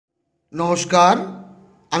নমস্কার,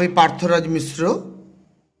 আমি পার্থরাজ মিশ্র,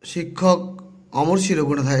 শিক্ষক অমরশ্রী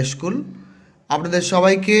রঘুনাথ হাই স্কুল। আপনাদের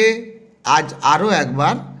সবাইকে আজ আরও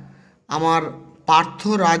একবার আমার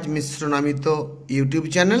পার্থরাজ মিশ্র নামিত ইউটিউব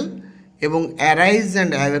চ্যানেল এবং অ্যারাইজ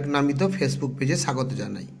অ্যান্ড অ্যাওয়েক নামিত ফেসবুক পেজে স্বাগত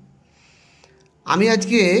জানাই। আমি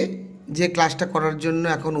আজকে যে ক্লাসটা করার জন্য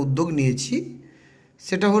এখন উদ্যোগ নিয়েছি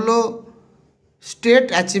সেটা হলো state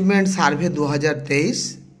achievement survey 2023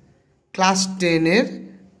 class 10-এর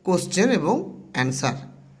question এবং অ্যান্সার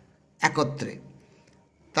একত্রে।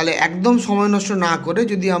 তাহলে একদম সময় নষ্ট না করে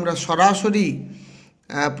যদি আমরা সরাসরি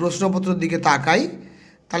প্রশ্নপত্রের দিকে তাকাই,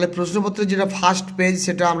 তাহলে প্রশ্নপত্রের যেটা ফার্স্ট পেজ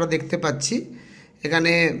সেটা আমরা দেখতে পাচ্ছি।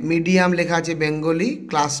 এখানে মিডিয়াম লেখা আছে বেঙ্গলি,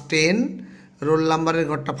 ক্লাস 10, রোল নাম্বারের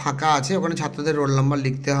ঘরটা ফাঁকা আছে, ওখানে ছাত্রদের রোল নাম্বার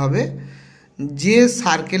লিখতে হবে। যে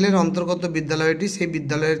সার্কেলের অন্তর্গত বিদ্যালয়টি সেই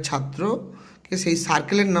বিদ্যালয়ের ছাত্রকে সেই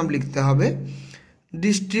সার্কেলের নাম লিখতে হবে।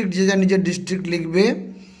 ডিস্ট্রিক্ট যে যা নিজের ডিস্ট্রিক্ট লিখবে।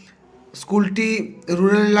 স্কুলটি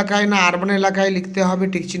রুরাল এলাকায় না আরবান এলাকায় লিখতে হবে,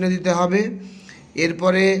 টিক চিহ্ন দিতে হবে।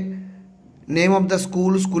 এরপরে নেম অফ দ্য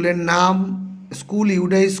স্কুল, স্কুলের নাম, স্কুল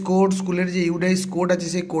ইউডাইস কোড, স্কুলের যে ইউডাইস কোড আছে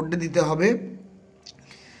সেই কোডটা দিতে হবে।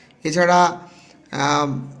 এছাড়া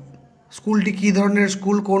স্কুলটি কী ধরনের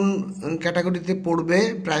স্কুল, কোন ক্যাটাগরিতে পড়বে,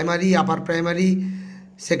 primary, upper primary,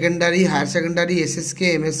 secondary, higher secondary, SSK,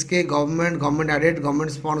 MSK, government added,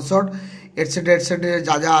 government sponsored, etcetera etcetera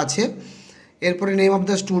যা যা আছে। এরপরে নেম অফ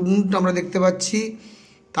দ্য স্টুডেন্ট আমরা দেখতে পাচ্ছি।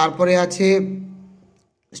 তারপরে আছে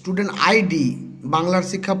স্টুডেন্ট আইডি, বাংলার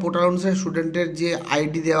শিক্ষা পোর্টাল অনুসারে স্টুডেন্টের যে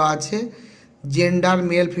আইডি দেওয়া আছে, জেন্ডার,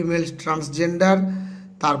 মেল ফিমেল, ট্রান্সজেন্ডার,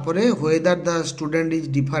 তারপরে whether the student is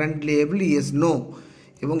differently able, yes no,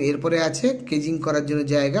 এবং এরপরে আছে কেজিং করার জন্য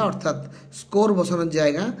জায়গা, অর্থাৎ স্কোর বসানোর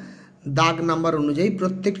জায়গা, দাগ নাম্বার অনুযায়ী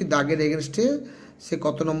প্রত্যেকটি দাগের এগেনস্টে সে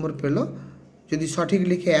কত নম্বর পেল। যদি সঠিক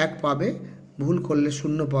লিখে 1 পাবে, ভুল করলে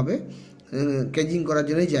 0 পাবে। কেজিং করার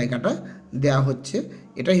জন্য এই জায়গাটা দেওয়া হচ্ছে।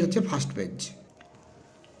 এটাই হচ্ছে ফার্স্ট পেজ।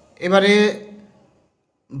 এবারে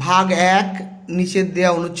ভাগ 1, নিচের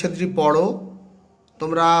দেওয়া অনুচ্ছেদটি পড়ো।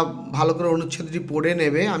 তোমরা ভালো করে অনুচ্ছেদটি পড়ে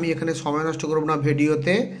নেবে। আমি এখানে সময় নষ্ট করব না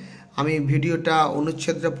ভিডিওতে। আমি ভিডিওটা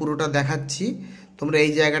অনুচ্ছেদটা পুরোটা দেখাচ্ছি, তোমরা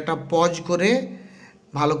এই জায়গাটা পজ করে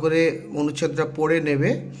ভালো করে অনুচ্ছেদটা পড়ে নেবে।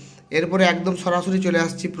 এরপরে একদম সরাসরি চলে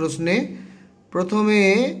আসছি প্রশ্নে। প্রথমে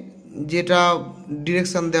যেটা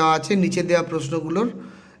ডিরেকশান দেওয়া আছে, নিচে দেওয়া প্রশ্নগুলোর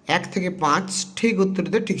 1 থেকে 5 ঠিক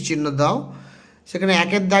উত্তরটিতে ঠিক চিহ্ন দাও। সেখানে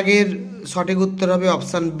 1-এর দাগের সঠিক উত্তর হবে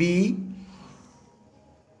অপশান বি,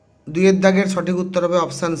 2-এর দাগের সঠিক উত্তর হবে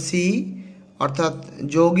অপশান সি অর্থাৎ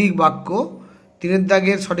যৌগিক বাক্য, 3-এর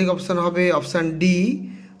দাগের সঠিক অপশান হবে অপশান ডি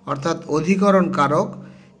অর্থাৎ অধিকরণ কারক,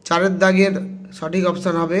 4-এর দাগের সঠিক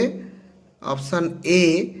অপশান হবে অপশান এ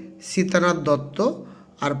সীতানাথ দত্ত,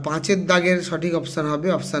 আর 5-এর দাগের সঠিক অপশান হবে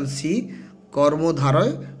অপশান সি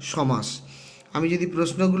কর্মধারয় সমাস। আমি যদি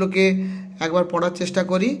প্রশ্নগুলোকে একবার পড়ার চেষ্টা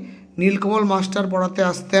করি। নীলকমল মাস্টার পড়াতে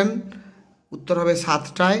আসতেন, উত্তর হবে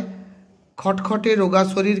 7টায়। খটখটে রোগা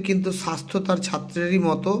শরীর কিন্তু স্বাস্থ্য তার ছাত্রেরই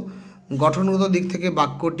মতো, গঠনগত দিক থেকে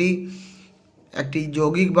বাক্যটি একটি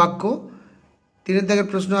যৌগিক বাক্য। 3-এর দাগের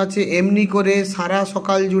প্রশ্ন আছে, এমনি করে সারা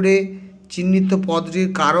সকাল জুড়ে চিহ্নিত পদটির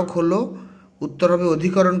কারক হলো, উত্তর হবে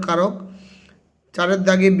অধিকরণ কারক। 4-এর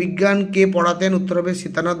দাগে বিজ্ঞান কে পড়াতেন, উত্তর হবে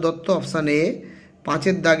সীতানাথ দত্ত অপশান এ।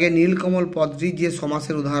 5-এর দাগে নীলকমল পদটি যে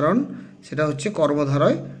সমাসের উদাহরণ সেটা হচ্ছে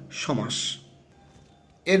কর্মধারয় সমাস।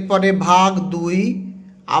 এরপরে ভাগ 2,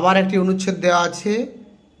 আবার একটি অনুচ্ছেদ দেওয়া আছে,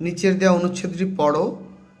 নিচের দেওয়া অনুচ্ছেদটি পড়ো।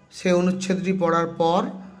 সেই অনুচ্ছেদটি পড়ার পর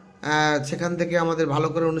সেখান থেকে আমাদের ভালো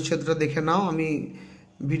করে অনুচ্ছেদটা দেখে নাও। আমি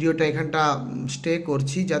ভিডিওটা এখানটা স্টে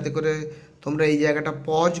করছি যাতে করে তোমরা এই জায়গাটা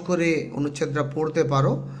পজ করে অনুচ্ছেদটা পড়তে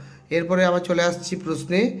পারো। এরপরে আবার চলে আসছি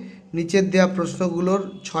প্রশ্নে। নিচের দেওয়া প্রশ্নগুলোর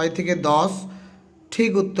 6 থেকে 10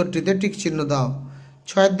 ঠিক উত্তরটিতে টিক চিহ্ন দাও।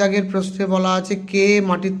 6-এর দাগের প্রশ্নে বলা আছে, কে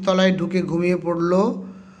মাটির তলায় ঢুকে ঘুমিয়ে পড়ল,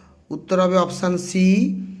 উত্তর হবে অপশান সি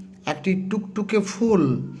একটি টুকটুকে ফুল।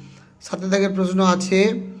 7-এর দাগের প্রশ্ন আছে,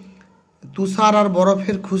 তুষার আর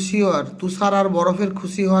বরফের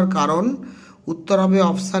খুশি হওয়ার কারণ, উত্তর হবে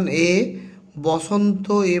অপশান এ বসন্ত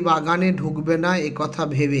এ বাগানে ঢুকবে না এ কথা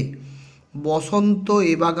ভেবে। বসন্ত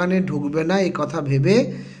এ বাগানে ঢুকবে না এ কথা ভেবে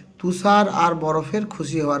তুষার আর বরফের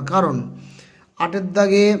খুশি হওয়ার কারণ। 8-এর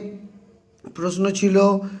দাগে প্রশ্ন ছিল,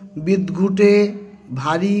 বিদ্ঘুটে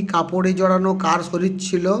ভারী কাপড়ে জড়ানো কার শরীর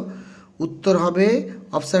ছিল, উত্তর হবে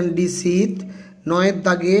অপশান ডি শীত। 9-এর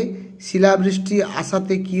দাগে শিলাবৃষ্টি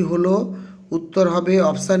আসাতে কি হলো, উত্তর হবে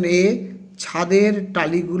অপশান এ ছাদের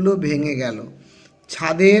টালিগুলো ভেঙে গেল।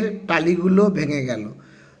 ছাদের টালিগুলো ভেঙে গেল।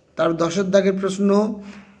 তার 10-এর দাগের প্রশ্ন,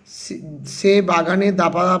 সে বাগানে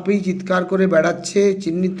দাপাদাপি চিৎকার করে বেড়াচ্ছে,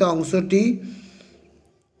 চিহ্নিত অংশটি,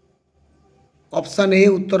 অপশান এ,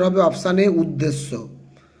 উত্তর হবে অপশান এ উদ্দেশ্য।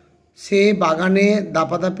 সে বাগানে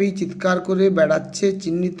দাপাদাপি চিৎকার করে বেড়াচ্ছে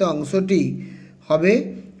চিহ্নিত অংশটি হবে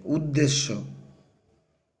উদ্দেশ্য।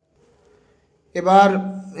 এবার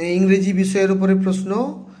ইংরেজি বিষয়ের উপরে প্রশ্ন,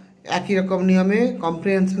 একই রকম নিয়মে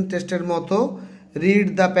কম্প্রিহেনশন টেস্টের মতো। Read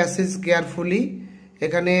the passage carefully.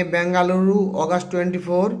 এখানে Bengaluru August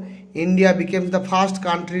 24 India বিকেমস the first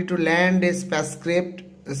country to land A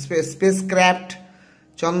spacecraft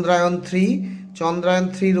Chandrayaan 3। Chandrayaan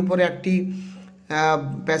 3-র উপরে একটি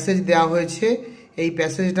প্যাসেজ দেওয়া হয়েছে। এই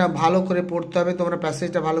প্যাসেজটা ভালো করে পড়তে হবে, তোমরা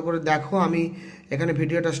প্যাসেজটা ভালো করে দেখো। আমি এখানে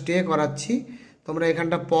ভিডিওটা স্টে করাচ্ছি, তোমরা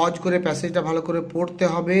এখানটা পজ করে প্যাসেজটা ভালো করে পড়তে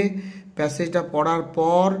হবে। প্যাসেজটা পড়ার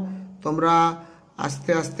পর তোমরা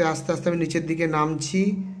আস্তে আস্তে আস্তে আস্তে আমি নিচের দিকে নামছি,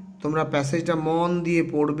 তোমরা প্যাসেজটা মন দিয়ে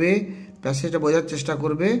পড়বে, প্যাসেজটা বোঝার চেষ্টা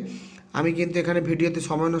করবে। আমি কিন্তু এখানে ভিডিওতে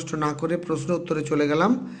সময় নষ্ট না করে প্রশ্ন উত্তরে চলে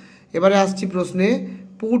গেলাম। এবারে আসছি প্রশ্নে।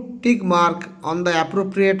 Put tick mark on the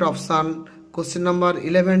appropriate option, question number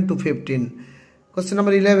 11 to 15। Question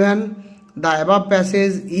number 11, the above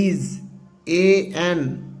passage is A/N।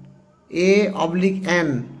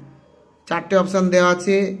 চারটে অপশান দেওয়া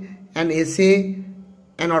আছে, an essay,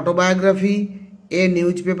 an autobiography, A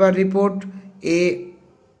news paper report, এ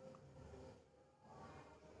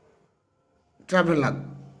ট্রাভেলাগ।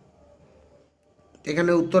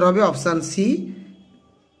 এখানে উত্তর হবে option C,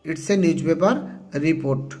 it's a news paper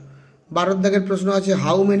report. 12 দাগের প্রশ্ন আছে,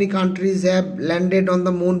 how many countries have landed on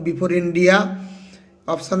the moon before India.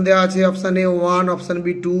 Option দেওয়া আছে, option A 1, option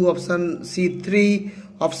B 2, option C 3,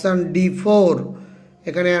 option D 4।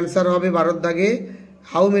 এখানে answer হবে 12 দাগে,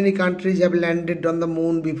 how many countries have landed on the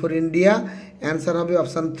moon before India. Answer হবে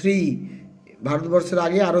option 3। ভারতবর্ষের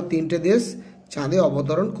আগে আরও 3টে দেশ চাঁদে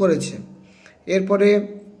অবতরণ করেছে। এরপরে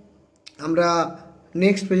আমরা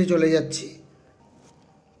নেক্সট পেজে চলে যাচ্ছি।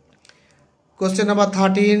 Question number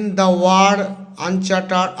 13, the word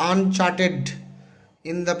Uncharted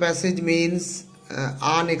in the passage means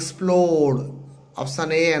unexplored. Option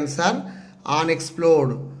A answer, unexplored.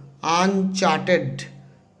 Uncharted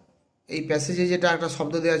এই প্যাসেজে যেটা একটা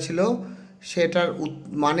শব্দ দেওয়া ছিল সেটার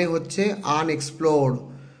মানে হচ্ছে আনএক্সপ্লোর্ড।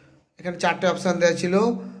 এখানে 4টে অপশান দেওয়া ছিল,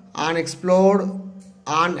 আনএক্সপ্লোর্ড,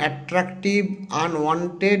 আনঅ্যাট্রাকটিভ,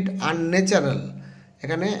 আনওয়ান্টেড, আনন্যাচারাল।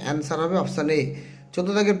 এখানে অ্যান্সার হবে অপশান এ।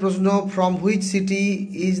 14 দাগের প্রশ্ন, from which city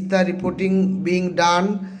is the reporting being done.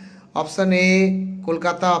 Option A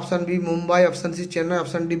Kolkata, option B Mumbai, option C Chennai,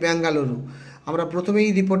 option D Bengaluru. আমরা প্রথমেই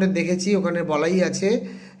রিপোর্টে দেখেছি ওখানে বলাই আছে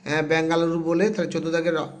বেঙ্গালুরু বলে, তাহলে 14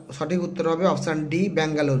 দাগের সঠিক উত্তর হবে অপশান ডি,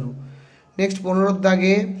 বেঙ্গালুরু। নেক্সট 15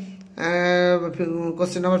 দাগে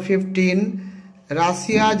question number 15,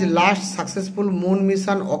 রাশিয়াজ last successful moon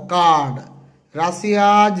mission occurred.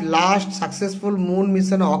 রাশিয়াজ last successful moon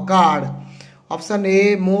mission occurred. Option A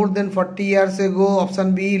more then 40 years ago, option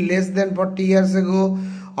be less than 40 years ago,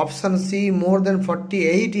 option see more then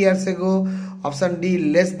 48 years ago, option D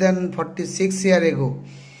less than 46 years ago।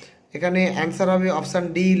 এখানে answer হবে option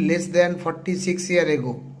D, less than 46 years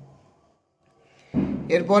ago।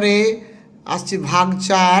 এরপরে আসছে ভাগ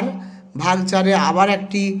 4। ভাগ 4-এ আবার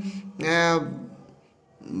একটি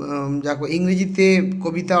দেখো ইংরেজিতে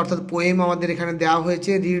কবিতা অর্থাৎ পোয়েম আমাদের এখানে দেওয়া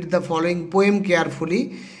হয়েছে। Read the following poem carefully.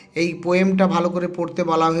 এই পোয়েমটা ভালো করে পড়তে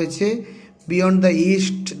বলা হয়েছে। Beyond the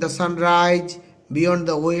east the sunrise, beyond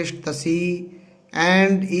the West the sea,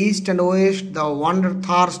 and east and West the wonder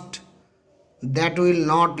thirst that will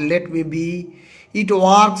not let me be. It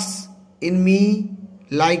works in me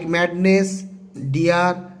like madness,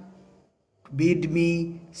 dear, bid me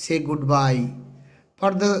say goodbye.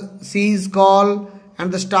 For the seas call and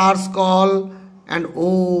the stars call, and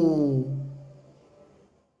oh,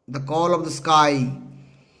 the call of the sky.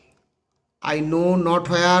 I know not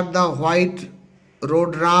where the white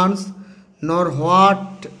road runs, nor what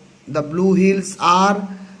the blue hills are,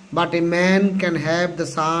 but a man can have the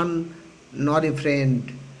sun nor a friend,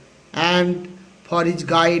 and for his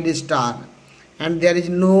guide a star, and there is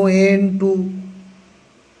no end to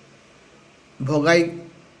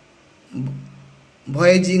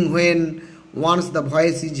voyaging when once the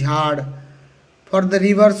voice is heard. For the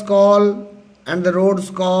rivers call and the roads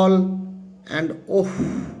call, and oh,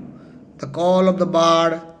 the call of the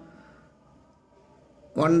bird.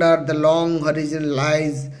 Wonder the long horizon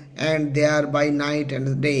lies, and there by night and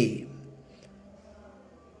day.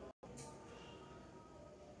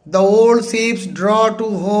 The old ships draw to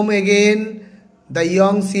home again, the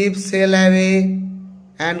young ships sail away,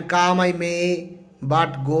 and come I may,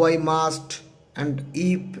 but go I must. And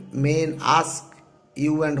if men ask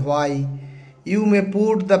you and why, you may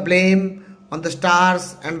put the blame on the stars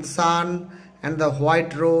and the sun and the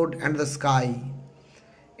white road and the sky.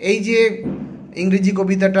 এই যে ইংরেজি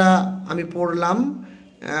কবিতাটা আমি পড়লাম,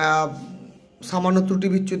 সামান্য ত্রুটি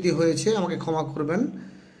বিচ্যুতি হয়েছে, আমাকে ক্ষমা করবেন।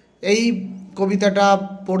 এই কবিতাটা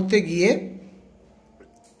পড়তে গিয়ে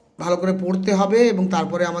ভালো করে পড়তে হবে এবং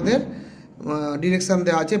তারপরে আমাদের ডিরেকশন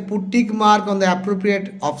দেওয়া আছে। Put tick mark on the appropriate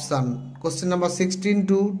option. Question number 16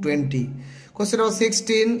 to 20। Question number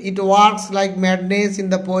 16. It works like madness in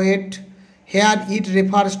the poet. Here it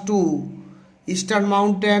refers to eastern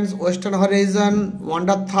mountains, western horizon,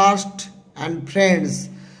 wanderthirst and friends.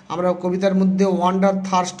 আমরা কবিতার মধ্যে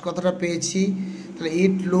wanderthirst কথাটা পেয়েছি। তাহলে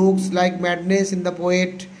it looks like madness in the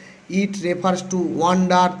poet. It refers to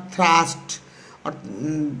wanderthirst.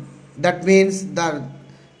 That means the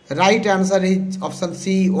right answer is option C,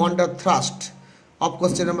 wanderthirst of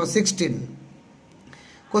question number 16.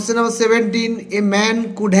 Question number 17. A man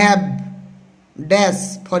could have dash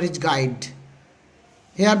for his guide.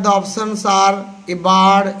 Here the options are a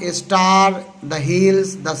bird, a star, the hills,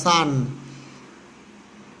 the sun.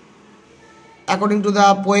 According to the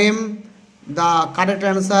poem, the correct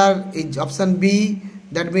answer is option B.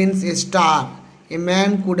 That means a star. A man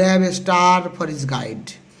could have a star for his guide.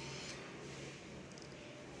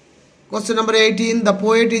 Question number 18. The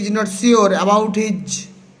poet is not sure about his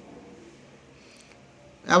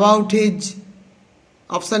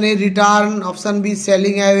option A, return, option B,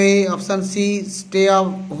 sailing away, option C, stay at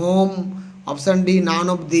home, option D, none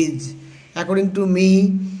of these. According to me,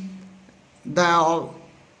 the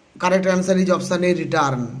correct answer is option A,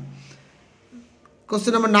 return.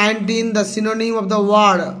 Question number 19. The synonym of the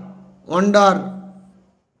word wonder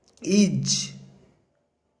is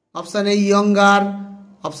option A, younger,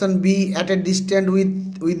 option B, at a distance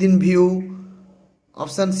within view,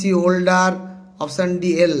 option C, older, option D,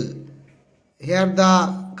 L. Here the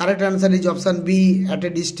correct answer is option B, at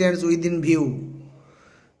a distance within view.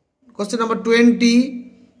 Question number 20.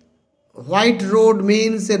 White road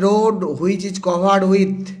means a road which is covered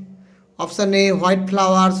with option A, white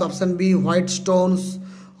flowers, option B, white stones,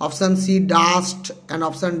 option C, dust, and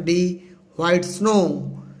option D, white snow.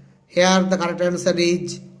 Here the correct answer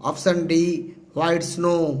is option D, white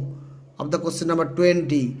snow of the question number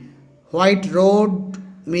 20. White road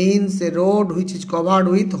means a road which is covered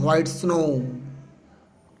with white snow.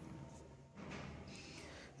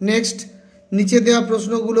 Next, নিচে দেওয়া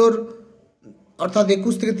প্রশ্নগুলোর অর্থাৎ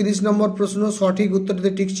 21 থেকে 30 নম্বর প্রশ্ন সঠিক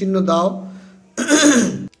উত্তরটিতে tick চিহ্ন দাও।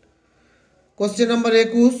 Question number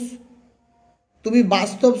 21। তুমি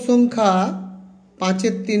বাস্তব সংখ্যা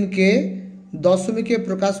 5-এর 3-কে দশমিকে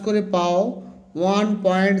প্রকাশ করে পাও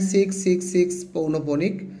 1.666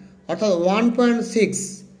 পৌনঃপুনিক অর্থাৎ 1.6।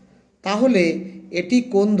 তাহলে এটি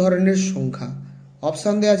কোন ধরনের সংখ্যা?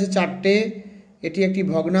 অপশান দেওয়া আছে 4টে। এটি একটি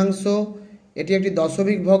ভগ্নাংশ, এটি একটি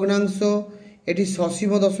দশমিক ভগ্নাংশ, এটি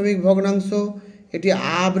সসীম দশমিক ভগ্নাংশ, এটি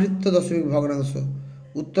আবৃত্ত দশমিক ভগ্নাংশ।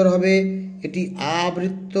 উত্তর হবে এটি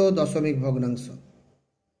আবৃত্ত দশমিক ভগ্নাংশ।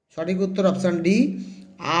 সঠিক উত্তর অপশান ডি,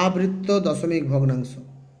 আবৃত্ত দশমিক ভগ্নাংশ।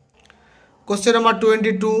 Question number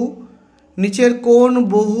 22। নিচের কোন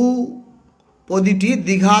বহুপদীটি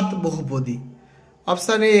দ্বিঘাত বহুপদী?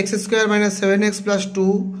 Option A x² - 7x +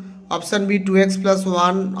 2, option B 2x +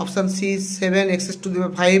 1, option C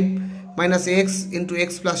 7x⁵ - x into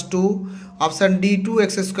x + 2, option D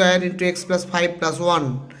 2x² into x + 5 + 1।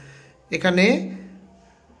 এখানে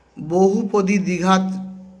বহুপদী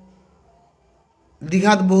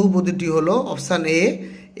দ্বিঘাত বহুপদীটি হলো option A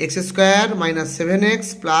x² - 7x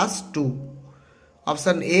 + 2।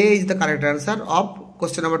 Option A is the correct answer of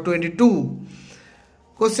question number 22.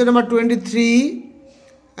 Question number 23.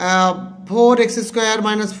 4x²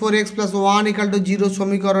 - 4x + 1 = 0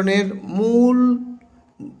 সমীকরণের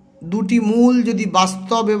দুটি মূল যদি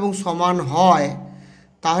বাস্তব এবং সমান হয়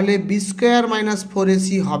তাহলে b² - 4ac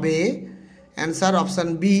হবে answer option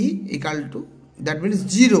B that means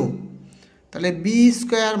 0। তাহলে b²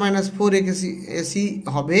 - 4ac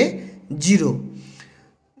হবে 0।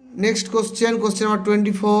 Next question number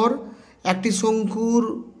 24। একটি শঙ্কুর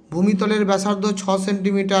ভূমিতলের ব্যাসার্ধ 6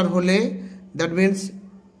 সেন্টিমিটার হলে that means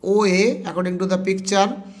OA according to the picture,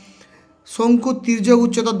 শঙ্কুর তির্যক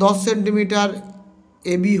উচ্চতা 10 সেন্টিমিটার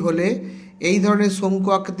AB হলে এই ধরনের শঙ্কু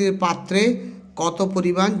আকৃতির পাত্রে কত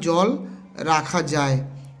পরিমাণ জল রাখা যায়?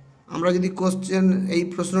 আমরা যদি এই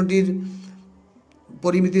প্রশ্নটির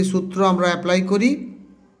পরিমিতির সূত্র আমরা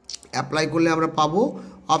অ্যাপ্লাই করলে আমরা পাবো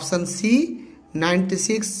অপশান সি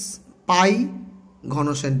 96 পাই ঘন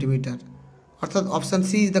সেন্টিমিটার। অর্থাৎ option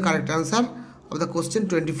C is the correct answer of the question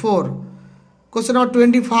 24। Question number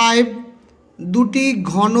 25। দুটি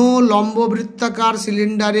ঘন লম্ববৃত্তাকার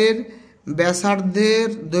সিলিন্ডারের ব্যাসার্ধের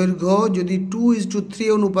দৈর্ঘ্য যদি 2:3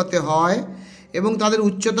 অনুপাতে হয় এবং তাদের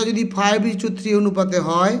উচ্চতা যদি 5:3 অনুপাতে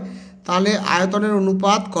হয় তাহলে আয়তনের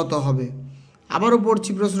অনুপাত কত হবে? আবারও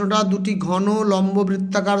পড়ছি প্রশ্নটা, দুটি ঘন লম্ব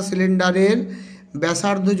বৃত্তাকার সিলিন্ডারের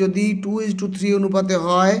ব্যাসার্ধ যদি 2:3 অনুপাতে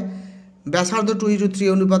হয়, ব্যাসার্ধ 2:3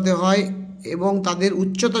 অনুপাতে হয় এবং তাদের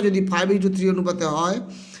উচ্চতা যদি 5:3 অনুপাতে হয়,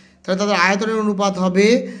 তাহলে তাদের আয়তনের অনুপাত হবে,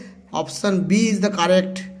 option B is the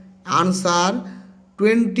correct answer,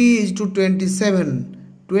 20:27,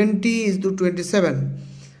 20:27।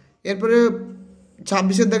 এরপরে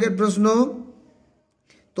 26 দাগের প্রশ্ন,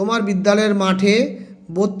 তোমার বিদ্যালয়ের মাঠে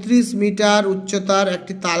 32 মিটার উচ্চতার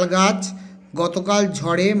একটি তাল গাছ গতকাল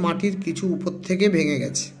ঝড়ে মাটির কিছু উপর থেকে ভেঙে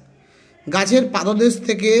গেছে। গাছের পাদদেশ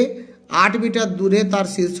থেকে 8 মিটার দূরে তার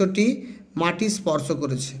শীর্ষটি মাটি স্পর্শ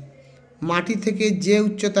করেছে। মাটি থেকে যে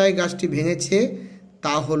উচ্চতায় গাছটি ভেঙেছে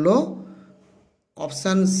তা হলো,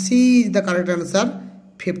 option C is the correct answer,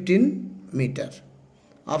 15 metre.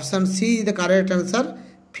 Option C is the correct answer,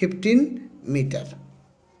 15 metre.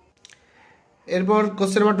 এরপর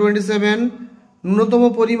কোশ্চেন নাম্বার 27, ন্যূনতম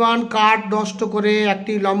পরিমাণ কাঠ নষ্ট করে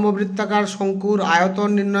একটি লম্ববৃত্তাকার শঙ্কুর আয়তন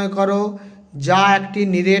নির্ণয় করো যা একটি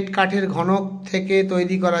নিরেট কাঠের ঘনক থেকে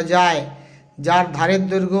তৈরি করা যায়, যার ধারের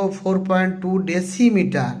দৈর্ঘ্য 4.2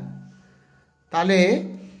 ডেসিমিটার। তাহলে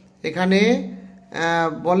এখানে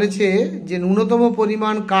বলেছে যে ন্যূনতম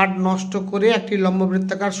পরিমাণ কাঠ নষ্ট করে একটি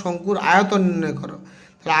লম্ববৃত্তাকার শঙ্কুর আয়তন নির্ণয় করো।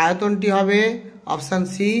 তাহলে আয়তনটি হবে অপশান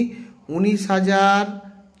সি,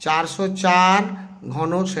 19,404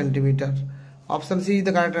 ঘন centimetre. Option C is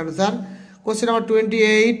the correct answer. Question number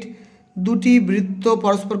 28, দুটি বৃত্ত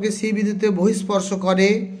পরস্পরকে সি বিন্দুতে বহিঃস্পর্শ করে।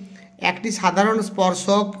 একটি সাধারণ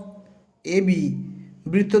স্পর্শক এ বি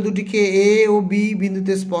বৃত্ত দুটিকে এ ও বি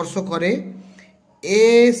বিন্দুতে স্পর্শ করে। এ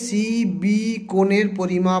সি বি কোণের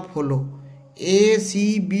পরিমাপ হলো, এ সি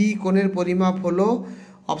বি কোণের পরিমাপ হলো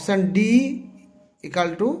option D equal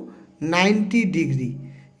to 90 degree.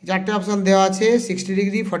 চারটে অপশান দেওয়া আছে, 60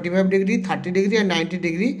 degree, 45 degree, 30 degree R 90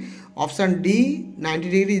 degree. Option D 90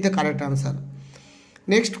 degree is the correct answer.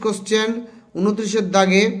 Next question 29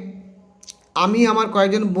 দাগে, আমি আমার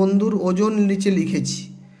কয়েকজন বন্ধুর ওজন নিচে লিখেছি।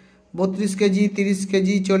 32 KG, 30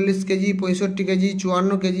 KG, 40 KG, 65 KG,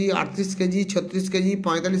 54 KG, 38 KG, 36 KG,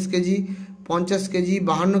 45 KG, 50 KG,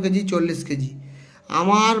 52 KG, 40 KG.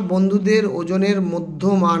 আমার বন্ধুদের ওজনের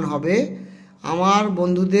মধ্যমান হবে, আমার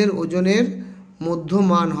বন্ধুদের ওজনের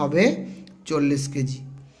মধ্যমান হবে 40 কেজি।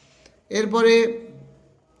 এরপরে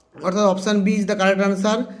অর্থাৎ option B is the correct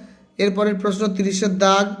answer. এরপরের প্রশ্ন 30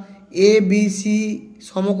 দাগ, এ বি সি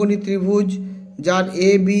সমকোণী ত্রিভুজ যার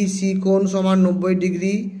এ বি সি কোণ সমান 90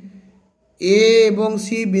 ডিগ্রি। এ এবং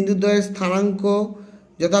সি বিন্দুদ্বয়ের স্থানাঙ্ক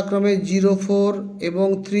যথাক্রমে 0,4 এবং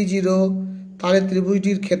 3,0, তাহলে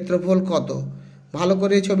ত্রিভুজটির ক্ষেত্রফল কত? ভালো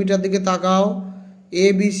করে ছবিটার দিকে তাকাও। এ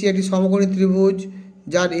বি সি একটি সমকোণী ত্রিভুজ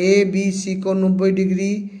যার এ বি সি কোণ 90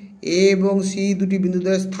 ডিগ্রি। এ এবং সি দুটি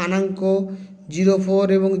বিন্দুদ্বয়ের স্থানাঙ্ক 0,4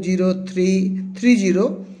 এবং 0,3,0।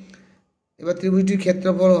 এবার ত্রিভুজটির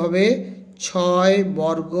ক্ষেত্রফল হবে 6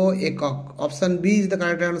 বর্গ একক। Option B is the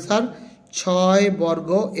correct answer, 6 বর্গ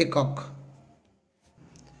একক।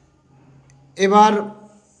 এবার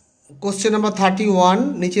কোশ্চেন নাম্বার 31,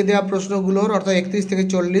 নিচে দেওয়া প্রশ্নগুলোর অর্থাৎ 31 থেকে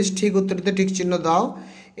 40 ঠিক উত্তরটিতে টিক চিহ্ন দাও।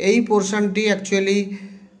 এই পোর্শনটি অ্যাকচুয়ালি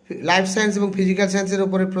লাইফ সায়েন্স এবং ফিজিক্যাল সায়েন্সের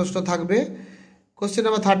উপরে প্রশ্ন থাকবে। কোশ্চেন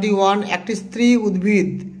নাম্বার 31, একটি স্ত্রী উদ্ভিদ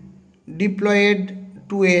ডিপ্লয়েড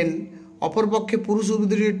 2n, অপরপক্ষে পুরুষ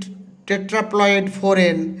উদ্ভিদ টেট্রাপ্লয়েড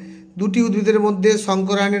 4n। দুটি উদ্ভিদের মধ্যে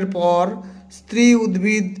সংকরায়নের পর স্ত্রী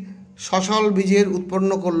উদ্ভিদ সসল বীজের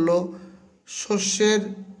উৎপন্ন করল। শস্যের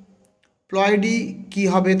প্লয়েডি কি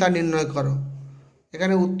হবে তা নির্ণয় করো।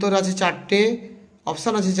 এখানে উত্তর আছে 4টে,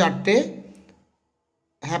 অপশান আছে 4টে,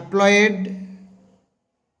 হ্যাপ্লয়েড,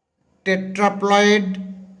 টেট্রাপ্লয়েড,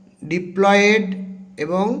 ডিপ্লয়েড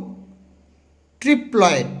এবং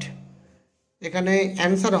ট্রিপ্লয়েড। এখানে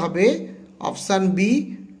অ্যান্সার হবে option B,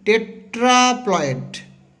 টেট্রাপ্লয়েড।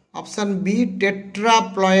 Option B,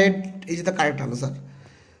 টেট্রাপ্লয়েড is the correct answer.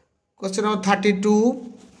 Question number 32,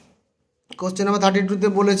 question number 32তে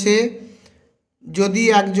বলেছে, যদি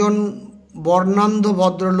একজন বর্ণান্ধ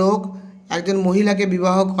ভদ্রলোক একজন মহিলাকে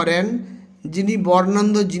বিবাহ করেন যিনি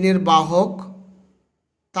বর্ণান্ধ জিনের বাহক,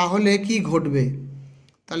 তাহলে কি ঘটবে?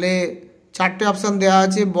 তাহলে 4টে অপশান দেওয়া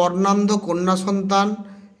আছে, বর্ণান্ধ কন্যা সন্তান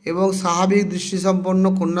এবং স্বাভাবিক দৃষ্টিসম্পন্ন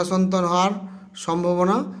কন্যা সন্তান হওয়ার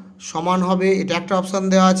সম্ভাবনা সমান হবে, এটা একটা অপশান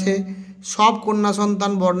দেওয়া আছে। সব কন্যা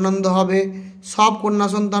সন্তান বর্ণান্ধ হবে, সব কন্যা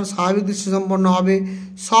সন্তান স্বাভাবিক দৃষ্টিসম্পন্ন হবে,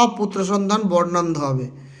 সব পুত্র সন্তান বর্ণান্ধ হবে।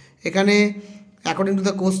 এখানে according to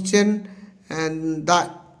the question the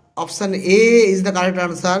option A is the correct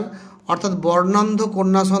answer, অর্থাৎ বর্ণান্ধ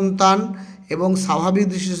কন্যা সন্তান এবং স্বাভাবিক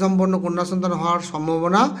দৃষ্টিসম্পন্ন কন্যা সন্তান হওয়ার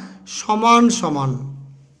সম্ভাবনা সমান সমান।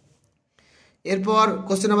 এরপর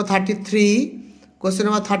কোশ্চেন নাম্বার 33, কোশ্চেন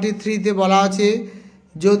নাম্বার 33তে বলা আছে,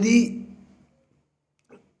 যদি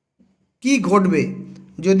কি ঘটবে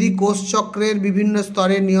যদি কোষচক্রের বিভিন্ন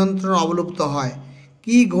স্তরে নিয়ন্ত্রণ অবলুপ্ত হয়?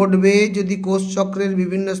 কি ঘটবে যদি কোষচক্রের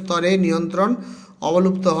বিভিন্ন স্তরে নিয়ন্ত্রণ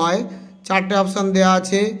অবলুপ্ত হয়? চারটে অপশান দেওয়া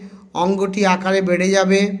আছে। অঙ্গটি আকারে বেড়ে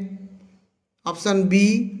যাবে। অপশান বি,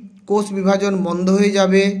 কোষ বিভাজন বন্ধ হয়ে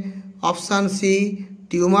যাবে। অপশান সি,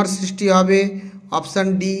 টিউমার সৃষ্টি হবে। অপশান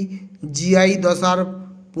ডি, জিআই দশার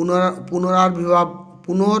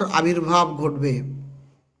পুনরাবির্ভাব ঘটবে।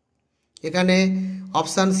 এখানে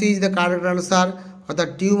option C is the correct answer, অর্থাৎ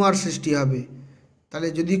টিউমার সৃষ্টি হবে। তাহলে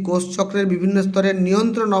যদি কোষচক্রের বিভিন্ন স্তরের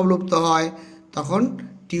নিয়ন্ত্রণ অবলুপ্ত হয় তখন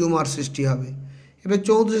টিউমার সৃষ্টি হবে। এবার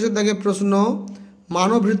 34 দাগের প্রশ্ন,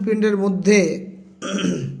 মানব হৃৎপিণ্ডের মধ্যে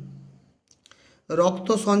রক্ত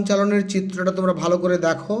সঞ্চালনের চিত্রটা তোমরা ভালো করে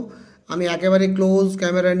দেখো। আমি একেবারে ক্লোজ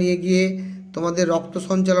ক্যামেরা নিয়ে গিয়ে তোমাদের রক্ত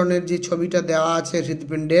সঞ্চালনের যে ছবিটা দেওয়া আছে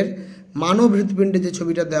হৃৎপিণ্ডের, মানব হৃৎপিণ্ডের যে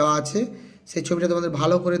ছবিটা দেওয়া আছে সেই ছবিটা তোমাদের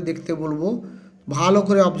ভালো করে দেখতে বলবো। ভালো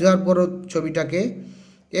করে অবজার্ভ করো ছবিটাকে।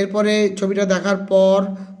 এরপরে ছবিটা দেখার পর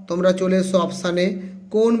তোমরা চলে এসো অপশানে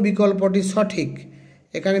কোন বিকল্পটি সঠিক।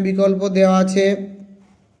 এখানে বিকল্প দেওয়া আছে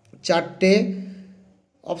চারটে।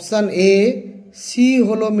 অপশান এ, সি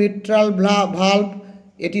হলো মিট্রাল ভাল্ভ,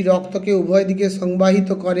 এটি রক্তকে উভয় দিকে সংবাহিত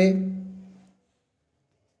করে।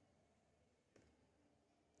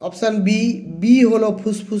 অপশান বি, বি হলো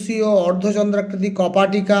ফুসফুসীয় অর্ধচন্দ্রাকৃতি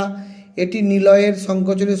কপাটিকা, এটি নিলয়ের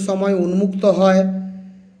সংকোচনের সময় উন্মুক্ত হয়।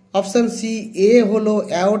 অপশান সি, এ হলো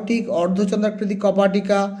অ্যাওটিক অর্ধচন্দ্রাকৃতি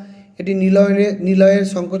কপাটিকা, এটি নিলয়ের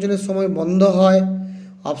সংকোচনের সময় বন্ধ হয়।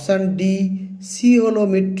 অপশান ডি, সি হলো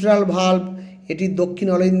মিট্রাল ভাল্ভ, এটি দক্ষিণ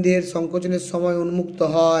অলিন্দের সংকোচনের সময় উন্মুক্ত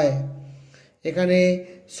হয়। এখানে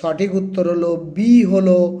সঠিক উত্তর হলো বি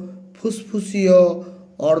হলো ফুসফুসীয়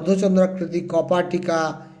অর্ধচন্দ্রাকৃতি কপাটিকা।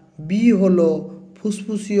 বি হলো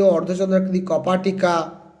ফুসফুসীয় অর্ধচন্দ্রাকৃতি কপাটিকা,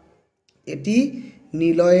 এটি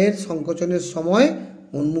নিলয়ের সংকোচনের সময়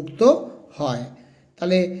উন্মুক্ত হয়।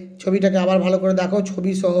 তাহলে ছবিটাকে আবার ভালো করে দেখো,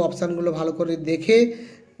 ছবি সহ অপশানগুলো ভালো করে দেখে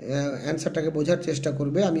অ্যান্সারটাকে বোঝার চেষ্টা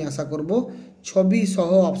করবে। আমি আশা করব ছবি সহ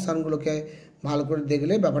অপশানগুলোকে ভালো করে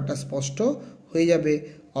দেখলে ব্যাপারটা স্পষ্ট হয়ে যাবে।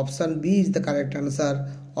 Option B is the correct answer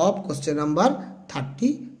of question number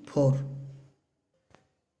 34।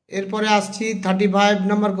 এরপরে আসছি 35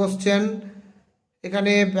 নম্বর কোশ্চেন।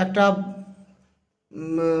 এখানে একটা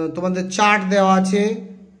তোমাদের চার্ট দেওয়া আছে,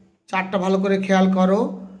 চার্টটা ভালো করে খেয়াল করো।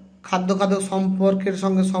 খাদ্য সম্পর্কের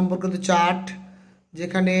সঙ্গে সম্পর্কিত চার্ট,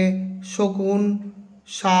 যেখানে শকুন,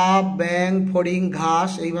 সাপ, ব্যাঙ, ফড়িং,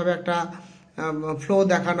 ঘাস এইভাবে একটা ফ্লো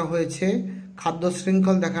দেখানো হয়েছে, খাদ্য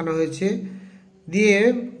শৃঙ্খল দেখানো হয়েছে। দিয়ে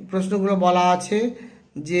প্রশ্নগুলো বলা আছে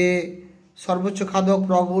যে সর্বোচ্চ খাদক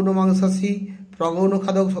প্রগৌণ মাংসাশী, প্রগৌণ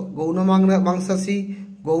খাদক গৌণ মাংসাশী,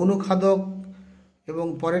 গৌণ খাদক, এবং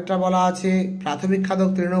পরেরটা বলা আছে প্রাথমিক খাদক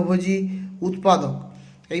তৃণভোজী, উৎপাদক।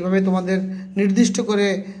 এইভাবে তোমাদের নির্দিষ্ট করে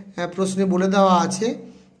প্রশ্নে বলে দেওয়া আছে।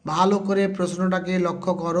 ভালো করে প্রশ্নটাকে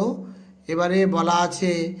লক্ষ্য করো। এবারে বলা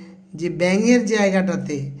আছে যে ব্যাঙের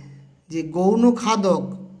জায়গাটাতে যে গৌণ খাদক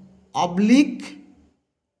অবলিক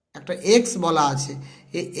একটা এক্স বলা আছে,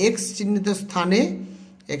 এই এক্স চিহ্নিত স্থানে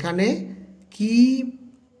এখানে কি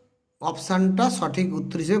অপশানটা সঠিক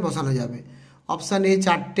উত্তর হিসেবে বসানো যাবে? অপশান এ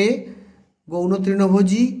চারটে, গৌণ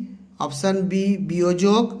তৃণভোজী। Option B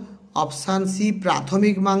বিয়োজক। অপশান সি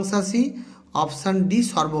প্রাথমিক মাংসাশী। Option D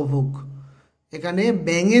সর্বভুক। এখানে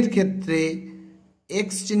ব্যাঙের ক্ষেত্রে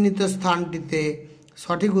এক্স চিহ্নিত স্থানটিতে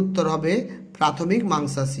সঠিক উত্তর হবে প্রাথমিক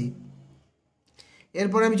মাংসাশী।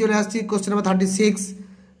 এরপরে আমি চলে আসছি কোশ্চেন নাম্বার 36।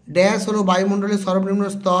 ড্যাশ হলো বায়ুমণ্ডলের সর্বনিম্ন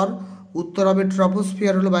স্তর, উত্তর হবে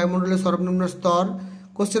ট্রপোস্ফিয়ার হলো বায়ুমণ্ডলের সর্বনিম্ন স্তর।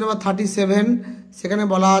 কোশ্চেন নাম্বার 37, সেখানে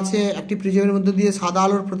বলা আছে একটি প্রিজমের মধ্য দিয়ে সাদা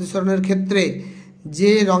আলোর প্রতিসরণের ক্ষেত্রে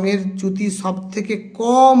যে রঙের চ্যুতি সব থেকে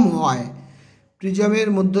কম হয়, প্রিজমের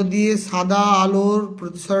মধ্য দিয়ে সাদা আলোর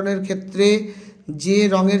প্রতিসরণের ক্ষেত্রে যে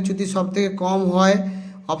রঙের চ্যুতি সব থেকে কম হয়,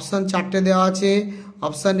 অপশান চারটে দেওয়া আছে।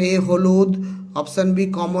 অপশান এ হলুদ, অপশান বি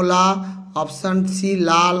কমলা, অপশান সি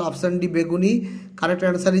লাল, অপশান ডি বেগুনি। Correct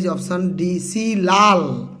answer is option D, C লাল।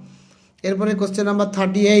 এরপরে কোশ্চেন নাম্বার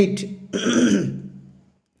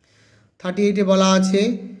 38 বলা আছে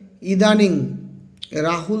ইদানিং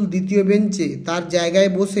রাহুল দ্বিতীয় বেঞ্চে তার জায়গায়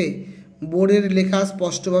বসে বোর্ডের লেখা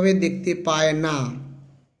স্পষ্টভাবে দেখতে পায় না,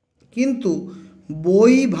 কিন্তু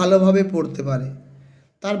বই ভালোভাবে পড়তে পারে।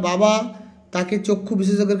 তার বাবা তাকে চক্ষু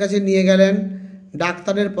বিশেষজ্ঞের কাছে নিয়ে গেলেন।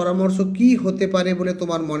 ডাক্তারের পরামর্শ কি হতে পারে বলে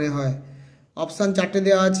তোমার মনে হয়? অপশান চারটে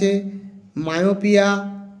দেওয়া আছে। মায়োপিয়া,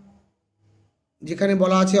 যেখানে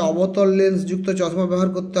বলা আছে অবতল লেন্স যুক্ত চশমা ব্যবহার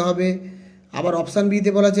করতে হবে। আবার অপশান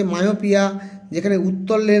বিতে বলা আছে মায়োপিয়া, যেখানে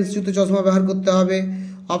উত্তল লেন্স যুক্ত চশমা ব্যবহার করতে হবে।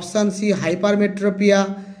 অপশান সি হাইপারমেট্রোপিয়া,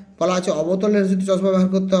 বলা আছে অবতল লেন্স যুক্ত চশমা ব্যবহার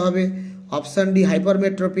করতে হবে। অপশান ডি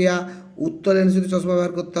হাইপারমেট্রোপিয়া, উত্তল লেন্সযুক্ত চশমা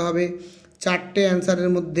ব্যবহার করতে হবে। 4টে অ্যান্সারের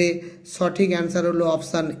মধ্যে সঠিক অ্যান্সার হলো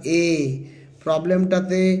অপশান এ।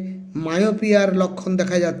 প্রবলেমটাতে মায়োপিয়ার লক্ষণ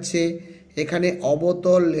দেখা যাচ্ছে, এখানে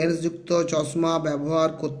অবতল লেন্সযুক্ত চশমা ব্যবহার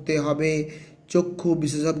করতে হবে চক্ষু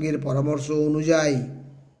বিশেষজ্ঞের পরামর্শ অনুযায়ী।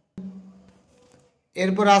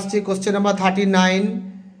 এরপর আসছে কোশ্চেন নাম্বার 39।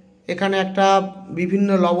 এখানে একটা বিভিন্ন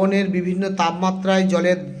লবণের বিভিন্ন তাপমাত্রায়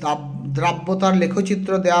জলের দ্রাব্যতার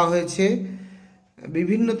লেখচিত্র দেওয়া হয়েছে।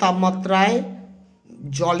 বিভিন্ন তাপমাত্রায়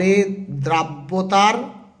জলে দ্রাব্যতার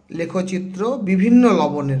লেখচিত্র বিভিন্ন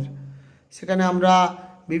লবণের, সেখানে আমরা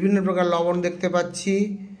বিভিন্ন প্রকার লবণ দেখতে পাচ্ছি।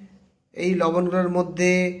 এই লবণগুলোর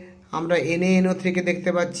মধ্যে আমরা NaNO3কে দেখতে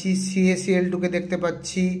পাচ্ছি, CaCl2কে দেখতে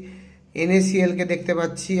পাচ্ছি, NaClকে দেখতে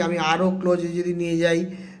পাচ্ছি। আমি আরও ক্লোজে যদি নিয়ে যাই,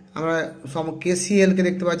 আমরা KClকে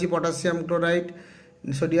দেখতে পাচ্ছি, potassium chloride,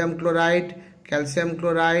 sodium chloride, calcium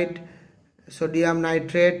chloride, sodium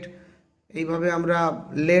nitrate, এইভাবে আমরা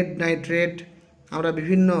লেড নাইট্রেট, আমরা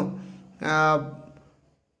বিভিন্ন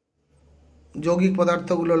যৌগিক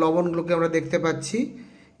পদার্থগুলো লবণগুলোকে আমরা দেখতে পাচ্ছি।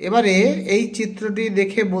 এবারে এই চিত্রটি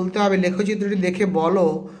দেখে বলতে হবে, লেখচিত্রটি দেখে বলো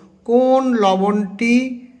কোন লবণটি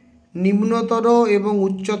নিম্নতর এবং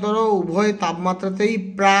উচ্চতর উভয় তাপমাত্রাতেই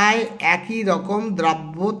প্রায় একই রকম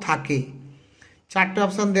দ্রাব্য থাকে। 4টে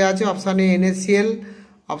অপশান দেওয়া আছে। Option A NaCl,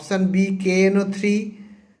 option B KNO3,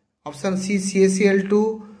 option C CaCl2,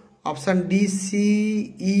 option D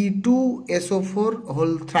Ce2SO4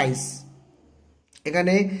 whole thrice.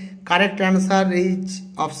 এখানে correct answer is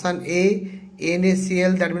option A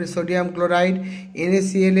NaCl, that means sodium chloride.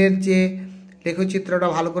 NaCl এর যে লেখচিত্রটা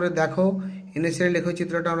ভালো করে দেখো, NaCl এর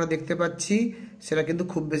লেখচিত্রটা আমরা দেখতে পাচ্ছি, সেটা কিন্তু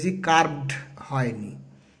খুব বেশি কার্ভড হয়নি।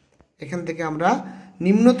 এখান থেকে আমরা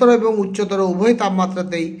নিম্নতর এবং উচ্চতর উভয়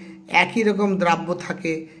তাপমাত্রাতেই একই রকম দ্রাব্য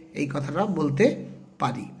থাকে এই কথাটা বলতে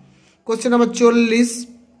পারি। Question number 40।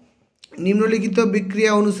 নিম্নলিখিত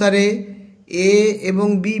বিক্রিয়া অনুসারে এ এবং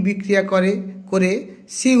বি বিক্রিয়া করে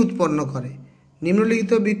সি উৎপন্ন করে।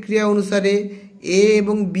 নিম্নলিখিত বিক্রিয়া অনুসারে এ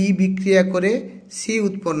এবং বি বিক্রিয়া করে সি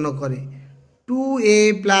উৎপন্ন করে। 2A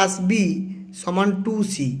 + B =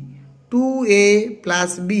 2C, 2A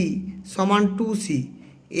 + B = 2C।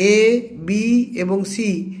 এ, বি এবং সি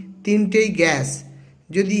তিনটেই গ্যাস।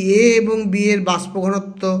 যদি এ এবং বি এর বাষ্প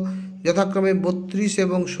ঘনত্ব যথাক্রমে 32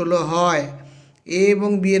 এবং 16 হয়, এ এবং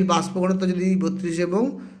বি এর বাষ্প ঘনত্ব যদি 32 এবং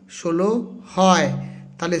 16 হয়,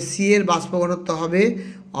 তাহলে সি এর বাষ্প ঘনত্ব হবে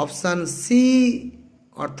অপশান সি,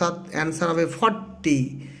 অর্থাৎ অ্যান্সার হবে 40।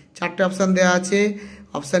 4টে অপশান দেওয়া আছে।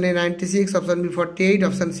 Option A 96, option B 48,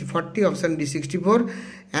 option C 40, option D 64।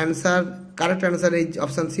 Answer, correct answer এই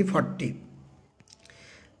অপশান সি 40।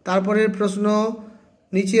 তারপরের প্রশ্ন,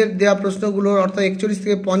 নিচের দেওয়া প্রশ্নগুলোর অর্থাৎ 41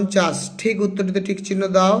 থেকে 50 ঠিক উত্তরটিতে ঠিক চিহ্ন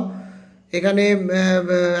দাও। এখানে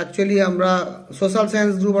অ্যাকচুয়ালি আমরা সোশ্যাল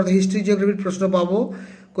সায়েন্স গ্রুপ অর্থাৎ হিস্ট্রি জিওগ্রাফির প্রশ্ন পাবো।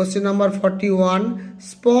 Question number 41।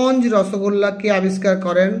 স্পঞ্জ রসগোল্লা কে আবিষ্কার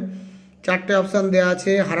করেন? 4টে অপশান দেওয়া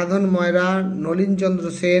আছে। হারাধন ময়রা, নলিনচন্দ্র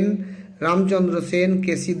সেন, রামচন্দ্র সেন,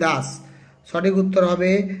 কেসি দাস। সঠিক উত্তর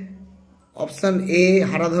হবে অপশান এ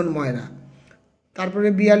হারাধন ময়রা। তারপরে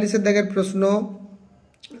 42-এর দাগের প্রশ্ন,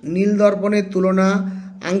 নীল দর্পণের তুলনা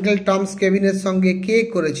আঙ্কেল টমস কেবিনের সঙ্গে কে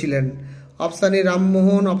করেছিলেন? Option A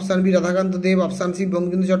Rammohan, option B Radhakanta Dev, option C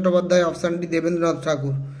Bankimchandra Chattopadhyay, option D Debendranath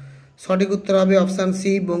ঠাকুর। সঠিক উত্তর হবে অপশান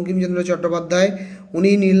সি বঙ্কিমচন্দ্র চট্টোপাধ্যায়।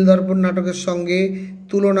 উনি নীলদর্পণ নাটকের সঙ্গে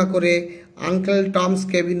তুলনা করে আঙ্কেল টমস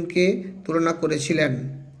কেবিনকে তুলনা করেছিলেন।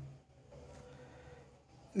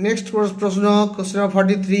 নেক্সট প্রশ্ন, কোশ্চেন নাম্বার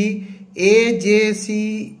 43। A.J.C.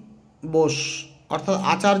 বোস অর্থাৎ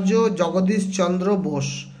আচার্য জগদীশ চন্দ্র বোস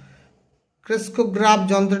ক্রেস্কোগ্রাফ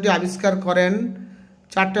যন্ত্রটি আবিষ্কার করেন।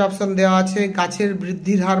 4টে অপশান দেওয়া আছে। গাছের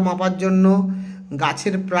বৃদ্ধির হার মাপার জন্য,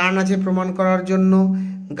 গাছের প্রাণ আছে প্রমাণ করার জন্য,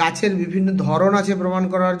 গাছের বিভিন্ন ধরন আছে প্রমাণ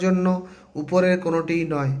করার জন্য, উপরের কোনোটিই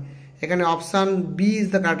নয়। এখানে option B is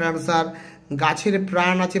the correct answer. গাছের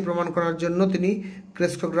প্রাণ আছে প্রমাণ করার জন্য তিনি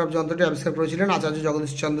ক্রেস্কোগ্রাফ যন্ত্রটি আবিষ্কার করেছিলেন আচার্য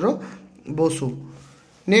Jagadish Chandra Basu.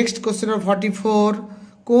 Next question number 44।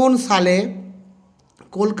 কোন সালে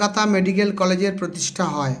কলকাতা মেডিকেল কলেজের প্রতিষ্ঠা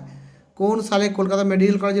হয়? কোন সালে কলকাতা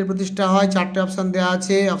মেডিকেল কলেজের প্রতিষ্ঠা হয়? 4টে অপশান দেওয়া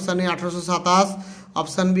আছে। Option A 1827,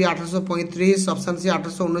 option B 1835, option C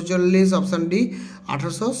 1839, option D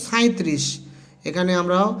 1837। এখানে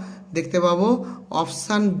আমরা দেখতে পাবো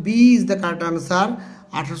option B is the correct answer.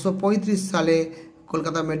 1835 সালে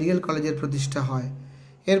কলকাতা মেডিকেল কলেজের প্রতিষ্ঠা হয়।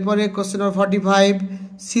 এরপরে কোশ্চেন নাম্বার 45।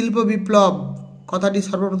 শিল্প বিপ্লব কথাটি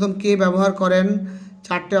সর্বপ্রথম কে ব্যবহার করেন?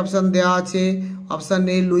 4টে অপশান দেওয়া আছে। Option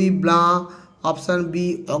A Luis Blanc, option B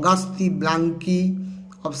অগাস্তি ব্লাঙ্কি,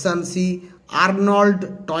 option C Arnold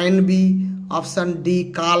Toynbee, option D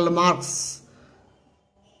Karl Marx.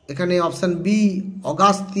 এখানে option B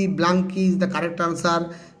অগাস্তি ব্লাঙ্কি is the correct answer.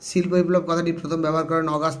 শিল্প বিপ্লব কথাটি প্রথম ব্যবহার করেন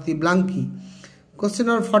অগাস্তি ব্লাঙ্কি। কোশ্চেন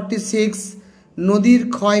নম্বর 46, নদীর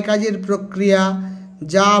ক্ষয় কাজের প্রক্রিয়া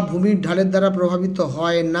যা ভূমির ঢালের দ্বারা প্রভাবিত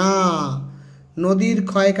হয় না। নদীর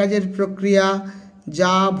ক্ষয় কাজের প্রক্রিয়া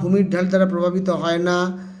যা ভূমির ঢাল দ্বারা প্রভাবিত হয় না।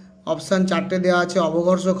 অপশান 4টে দেওয়া আছে,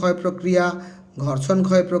 অবঘর্ষ ক্ষয় প্রক্রিয়া, ঘর্ষণ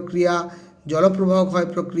ক্ষয় প্রক্রিয়া, জলপ্রবাহ ক্ষয়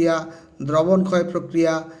প্রক্রিয়া, দ্রবণ ক্ষয়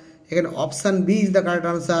প্রক্রিয়া। এখানে option B is the correct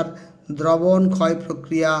answer, দ্রবণ ক্ষয়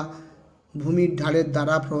প্রক্রিয়া ভূমির ঢালের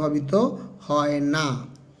দ্বারা প্রভাবিত হয় না।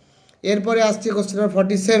 এরপরে আসছে কোশ্চেন নাম্বার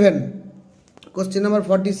 47। কোশ্চেন নাম্বার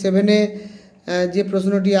 47-এ যে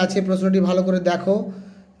প্রশ্নটি আছে প্রশ্নটি ভালো করে দেখো।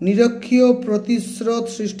 নিরক্ষীয় প্রতিস্রোত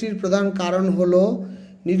সৃষ্টির প্রধান কারণ হলো,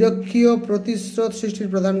 নিরক্ষীয় প্রতিস্রোত সৃষ্টির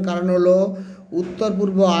প্রধান কারণ হলো উত্তর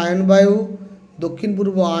পূর্ব আয়নবায়ু, দক্ষিণ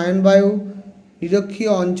পূর্ব আয়নবায়ু,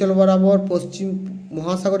 নিরক্ষীয় অঞ্চল বরাবর পশ্চিম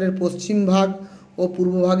মহাসাগরের পশ্চিম ভাগ ও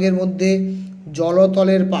পূর্ব ভাগের মধ্যে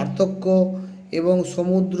জলতলের পার্থক্য এবং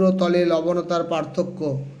সমুদ্র তলে লবণতার পার্থক্য।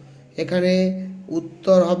 এখানে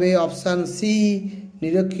উত্তর হবে অপশান সি,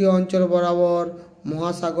 নিরক্ষীয় অঞ্চল বরাবর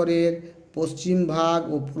মহাসাগরের পশ্চিম ভাগ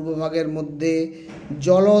ও পূর্ব ভাগের মধ্যে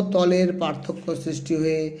জলতলের পার্থক্য সৃষ্টি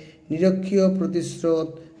হয়ে নিরক্ষীয় প্রতিস্রোত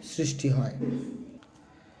সৃষ্টি হয়।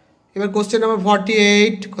 এবার কোশ্চেন নাম্বার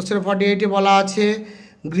 48। কোশ্চেন 48-এ বলা আছে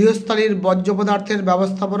গৃহস্থালির বর্জ্য পদার্থের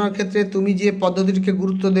ব্যবস্থাপনার ক্ষেত্রে তুমি যে পদ্ধতিটিকে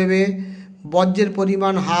গুরুত্ব দেবে। বর্জ্যের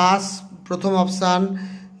পরিমাণ হ্রাস প্রথম অপশান,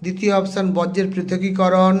 দ্বিতীয় অপশান বর্জ্যের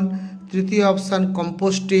পৃথকীকরণ, তৃতীয় অপশান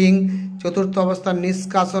কম্পোস্টিং, চতুর্থ অবস্থান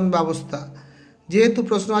নিষ্কাশন ব্যবস্থা। যেহেতু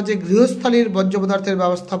প্রশ্ন আছে গৃহস্থালির বর্জ্য পদার্থের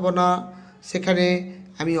ব্যবস্থাপনা, সেখানে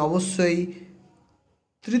আমি অবশ্যই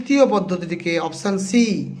তৃতীয় পদ্ধতিটিকে অপশান সি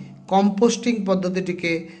কম্পোস্টিং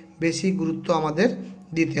পদ্ধতিটিকে বেশি গুরুত্ব আমাদের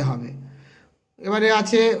দিতে হবে। এবারে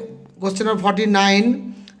আছে কোশ্চেন নম্বর 49।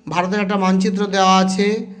 ভারতের একটা মানচিত্র দেওয়া আছে,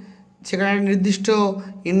 সেখানে একটা নির্দিষ্ট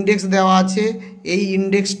ইন্ডেক্স দেওয়া আছে। এই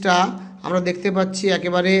ইন্ডেক্সটা আমরা দেখতে পাচ্ছি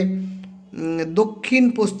একেবারে দক্ষিণ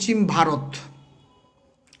পশ্চিম ভারত,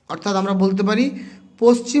 অর্থাৎ আমরা বলতে পারি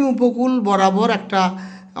পশ্চিম উপকূল বরাবর একটা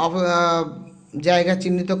জায়গা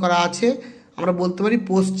চিহ্নিত করা আছে। আমরা বলতে পারি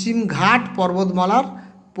পশ্চিম ঘাট পর্বতমালার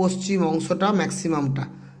পশ্চিম অংশটা ম্যাক্সিমামটা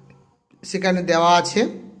সেখানে দেওয়া আছে।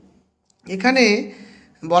 এখানে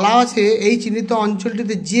বলা আছে এই চিহ্নিত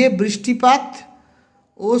অঞ্চলটিতে যে বৃষ্টিপাত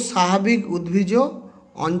ও স্বাভাবিক উদ্ভিজ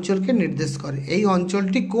অঞ্চলকে নির্দেশ করে। এই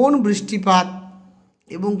অঞ্চলটি কোন বৃষ্টিপাত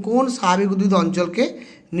এবং কোন স্বাভাবিক উদ্ভিদ অঞ্চলকে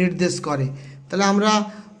নির্দেশ করে। তাহলে আমরা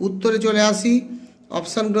উত্তরে চলে আসি,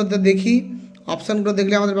 অপশানগুলোতে দেখি। অপশানগুলো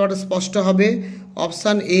দেখলে আমাদের ব্যাপারটা স্পষ্ট হবে।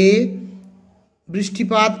 অপশান এ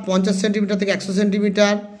বৃষ্টিপাত 50 সেন্টিমিটার থেকে 100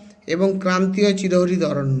 সেন্টিমিটার এবং ক্রান্তীয় চিরহরিত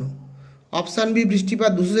অরণ্য। অপশান বি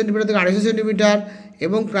বৃষ্টিপাত 200 সেন্টিমিটার থেকে 250 সেন্টিমিটার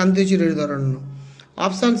এবং ক্রান্তীয় চিরহরিত অরণ্য।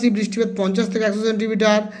 অপশান সি বৃষ্টিপাত 50 থেকে 100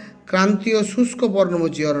 সেন্টিমিটার, ক্রান্তীয় শুষ্ক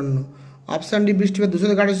পর্ণমোচী অরণ্য। অপশান ডি বৃষ্টিপাত 200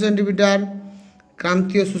 থেকে 250 সেন্টিমিটার,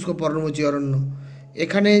 ক্রান্তীয় শুষ্ক পর্ণমোচী অরণ্য।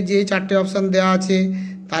 এখানে যে 4টে অপশান দেওয়া আছে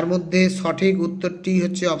তার মধ্যে সঠিক উত্তরটি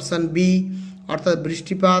হচ্ছে অপশান বি, অর্থাৎ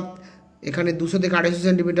বৃষ্টিপাত এখানে 200 থেকে 250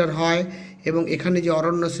 সেন্টিমিটার হয় এবং এখানে যে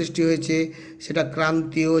অরণ্য সৃষ্টি হয়েছে সেটা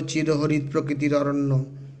ক্রান্তীয় চিরহরিত প্রকৃতির অরণ্য।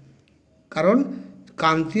 কারণ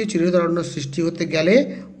ক্রান্তীয় চিরহরিত অরণ্য সৃষ্টি হতে গেলে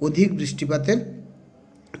অধিক বৃষ্টিপাতের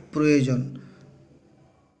প্রয়োজন।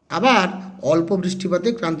 আবার অল্প বৃষ্টিপাতে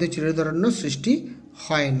ক্রান্তীয় চিরহরিত অরণ্য সৃষ্টি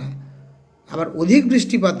হয় না। আবার অধিক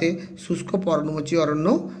বৃষ্টিপাতে শুষ্ক পর্ণমোচী অরণ্য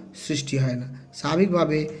সৃষ্টি হয় না।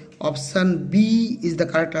 স্বাভাবিকভাবে option B is the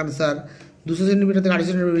correct answer. 200 centimetre থেকে 250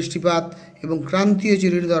 সেন্টিমিটার বৃষ্টিপাত এবং ক্রান্তীয়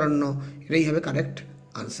চিরহরিত অরণ্য, এটাই হবে correct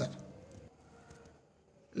answer.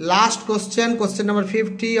 Last question, question number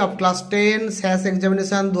 50 of class 10 SAS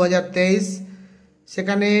examination 2023।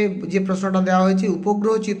 সেখানে যে প্রশ্নটা দেওয়া হয়েছে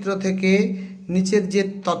উপগ্রহ চিত্র থেকে নিচের যে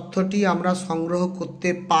তথ্যটি আমরা সংগ্রহ করতে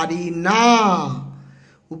পারি না।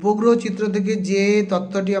 উপগ্রহ চিত্র থেকে যে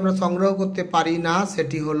তথ্যটি আমরা সংগ্রহ করতে পারি না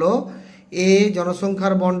সেটি হলো এ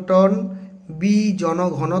জনসংখ্যার বন্টন, বি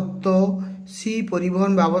জনঘনত্ব, সি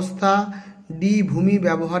পরিবহন ব্যবস্থা, ডি ভূমি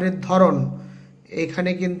ব্যবহারের ধরন।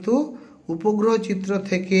 এখানে কিন্তু উপগ্রহ চিত্র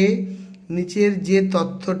থেকে নিচের যে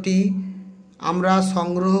তথ্যটি আমরা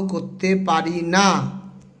সংগ্রহ করতে পারি না,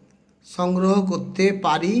 সংগ্রহ করতে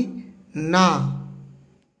পারি না,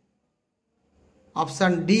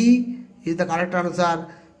 option D is the correct answer.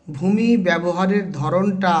 ভূমি ব্যবহারের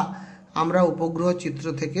ধরনটা আমরা উপগ্রহ চিত্র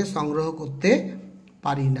থেকে সংগ্রহ করতে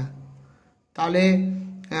পারি না। তাহলে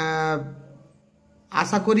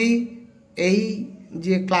আশা করি এই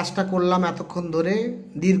যে ক্লাসটা করলাম এতক্ষণ ধরে,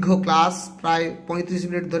 দীর্ঘ ক্লাস, প্রায় 35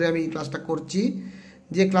 মিনিট ধরে আমি ক্লাসটা করছি,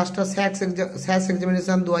 যে ক্লাসটা SAS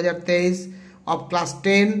এক্সামিনেশান 2023 অফ ক্লাস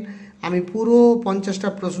 10, আমি পুরো 50টা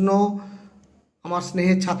প্রশ্ন আমার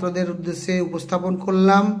স্নেহের ছাত্রদের উদ্দেশ্যে উপস্থাপন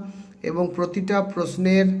করলাম এবং প্রতিটা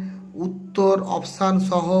প্রশ্নের উত্তর অপশান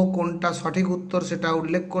সহ কোনটা সঠিক উত্তর সেটা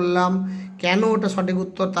উল্লেখ করলাম, কেন ওটা সঠিক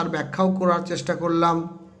উত্তর তার ব্যাখ্যাও করার চেষ্টা করলাম।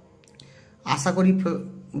 আশা করি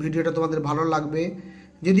ভিডিওটা তোমাদের ভালো লাগবে।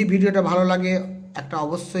 যদি ভিডিওটা ভালো লাগে একটা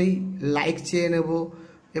অবশ্যই লাইক চেয়ে নেব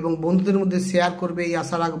এবং বন্ধুদের মধ্যে শেয়ার করবে এই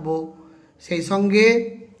আশা রাখবো। সেই সঙ্গে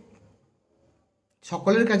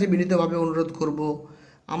সকলের কাছে বিনীতভাবে অনুরোধ করব,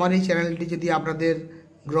 আমার এই চ্যানেলটি যদি আপনাদের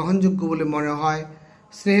গ্রহণযোগ্য বলে মনে হয়,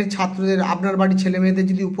 স্নেহের ছাত্রদের আপনার বাড়ির ছেলেমেয়েদের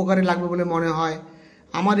যদি উপকারে লাগবে বলে মনে হয়,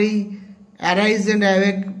 আমার এই অ্যারাইজ অ্যান্ড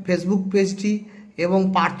অ্যাওয়েক ফেসবুক পেজটি এবং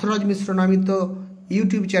পার্থরাজ মিশ্র নামিত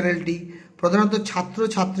ইউটিউব চ্যানেলটি প্রধানত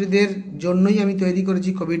ছাত্রছাত্রীদের জন্যই আমি তৈরি করেছি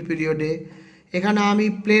কোভিড পিরিয়ডে। এখানে আমি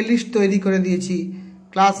প্লেলিস্ট তৈরি করে দিয়েছি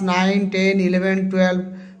ক্লাস 9, 10, 11, 12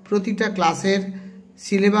 প্রতিটা ক্লাসের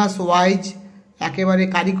সিলেবাস ওয়াইজ, একেবারে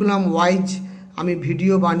কারিকুলাম ওয়াইজ আমি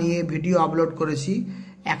ভিডিও বানিয়ে ভিডিও আপলোড করেছি।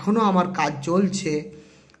 এখনও আমার কাজ চলছে।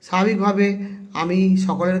 স্বাভাবিকভাবে আমি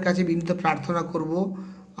সকলের কাছে বিনীত প্রার্থনা করব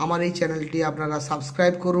আমার এই চ্যানেলটি আপনারা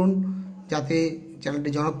সাবস্ক্রাইব করুন যাতে চ্যানেলটি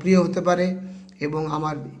জনপ্রিয় হতে পারে, এবং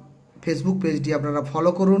আমার ফেসবুক পেজটি আপনারা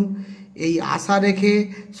ফলো করুন। এই আশা রেখে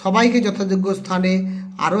সবাইকে যথাযোগ্য স্থানে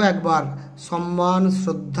আরও একবার সম্মান,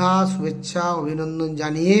 শ্রদ্ধা, শুভেচ্ছা, অভিনন্দন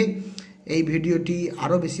জানিয়ে এই ভিডিওটি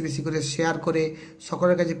আরও বেশি বেশি করে শেয়ার করে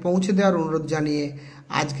সকলের কাছে পৌঁছে দেওয়ার অনুরোধ জানিয়ে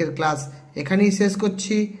আজকের ক্লাস এখানেই শেষ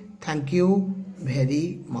করছি। Thank you very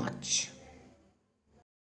much.